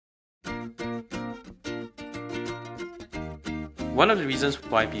One of the reasons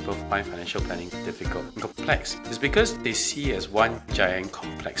why people find financial planning difficult and complex is because they see it as one giant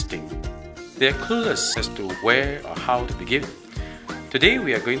complex thing. They are clueless as to where or how to begin. Today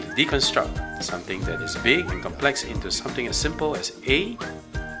we are going to deconstruct something that is big and complex into something as simple as A,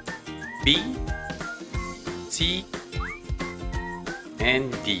 B, C,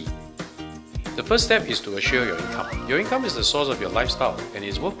 and D. The first step is to assure your income. Your income is the source of your lifestyle and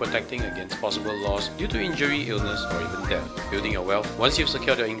is worth protecting against possible loss due to injury, illness, or even death. Building your wealth. Once you've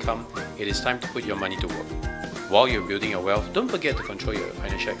secured your income, it is time to put your money to work. While you're building your wealth, don't forget to control your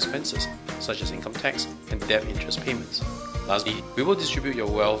financial expenses, such as income tax and debt interest payments. Lastly, we will distribute your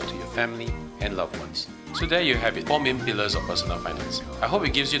wealth to your family and loved ones. So there you have it, 4 main pillars of personal finance. I hope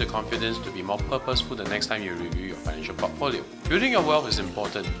it gives you the confidence to be more purposeful the next time you review your financial portfolio. Building your wealth is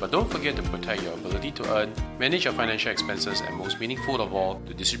important, but don't forget to protect your ability to earn, manage your financial expenses, and most meaningful of all,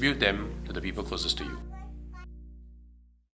 to distribute them to the people closest to you.